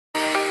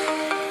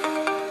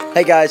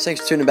Hey guys,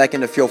 thanks for tuning back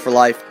into Fuel for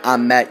Life.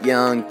 I'm Matt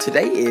Young.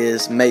 Today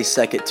is May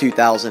 2nd,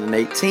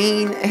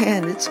 2018,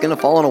 and it's going to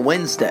fall on a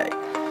Wednesday.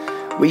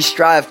 We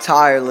strived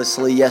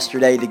tirelessly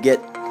yesterday to get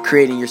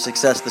Creating Your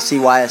Success, the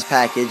CYS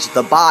package,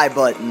 the buy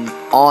button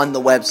on the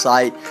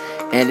website,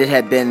 and it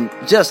had been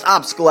just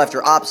obstacle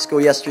after obstacle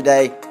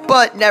yesterday,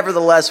 but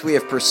nevertheless we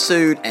have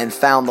pursued and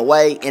found the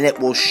way, and it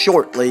will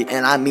shortly,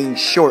 and I mean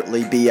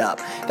shortly, be up.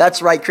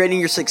 That's right, Creating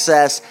Your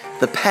Success,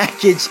 the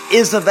package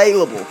is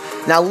available.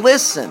 Now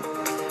listen.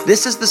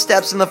 This is the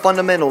steps and the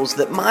fundamentals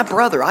that my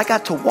brother, I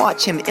got to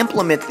watch him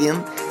implement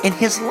them in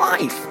his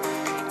life.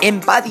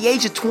 And by the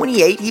age of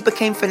 28, he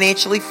became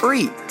financially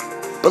free.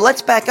 But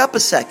let's back up a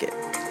second.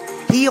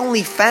 He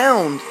only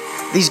found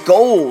these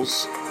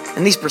goals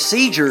and these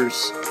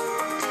procedures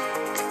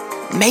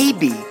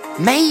maybe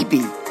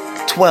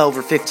 12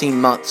 or 15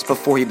 months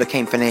before he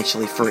became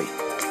financially free.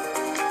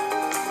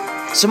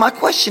 So my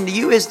question to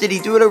you is, did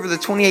he do it over the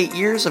 28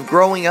 years of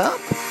growing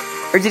up?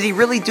 Or did he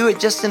really do it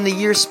just in the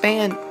year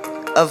span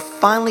of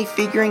finally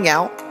figuring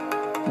out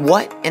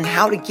what and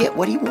how to get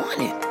what he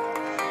wanted?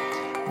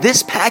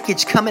 This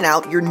package coming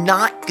out, you're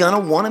not gonna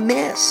want to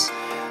miss.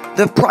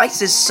 The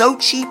price is so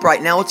cheap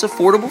right now, it's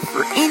affordable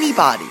for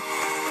anybody.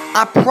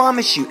 I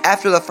promise you,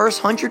 after the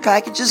first 100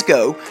 packages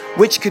go,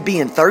 which could be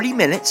in 30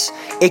 minutes,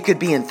 it could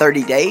be in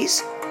 30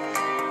 days,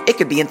 it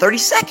could be in 30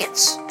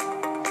 seconds.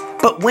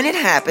 But when it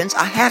happens,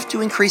 I have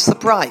to increase the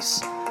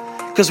price.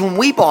 Because when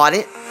we bought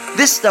it,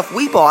 this stuff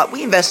we bought,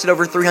 we invested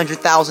over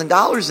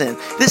 $300,000 in.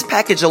 This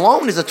package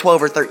alone is a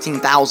 $12,000 or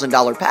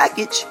 $13,000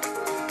 package.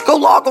 Go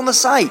log on the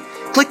site.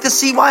 Click the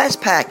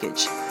CYS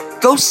package.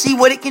 Go see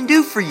what it can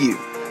do for you.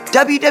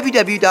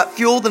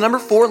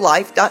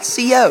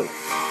 www.fuel4life.co.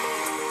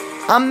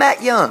 I'm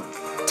Matt Young.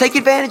 Take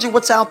advantage of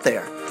what's out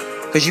there.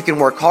 Because you can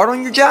work hard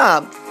on your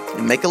job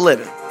and make a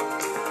living.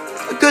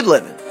 A good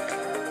living.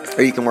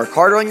 Or you can work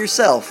harder on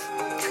yourself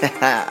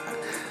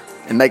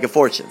and make a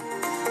fortune.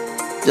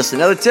 Just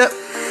another tip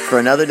for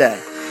another day.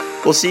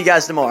 We'll see you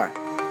guys tomorrow.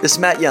 This is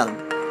Matt Young,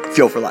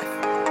 Fuel for Life.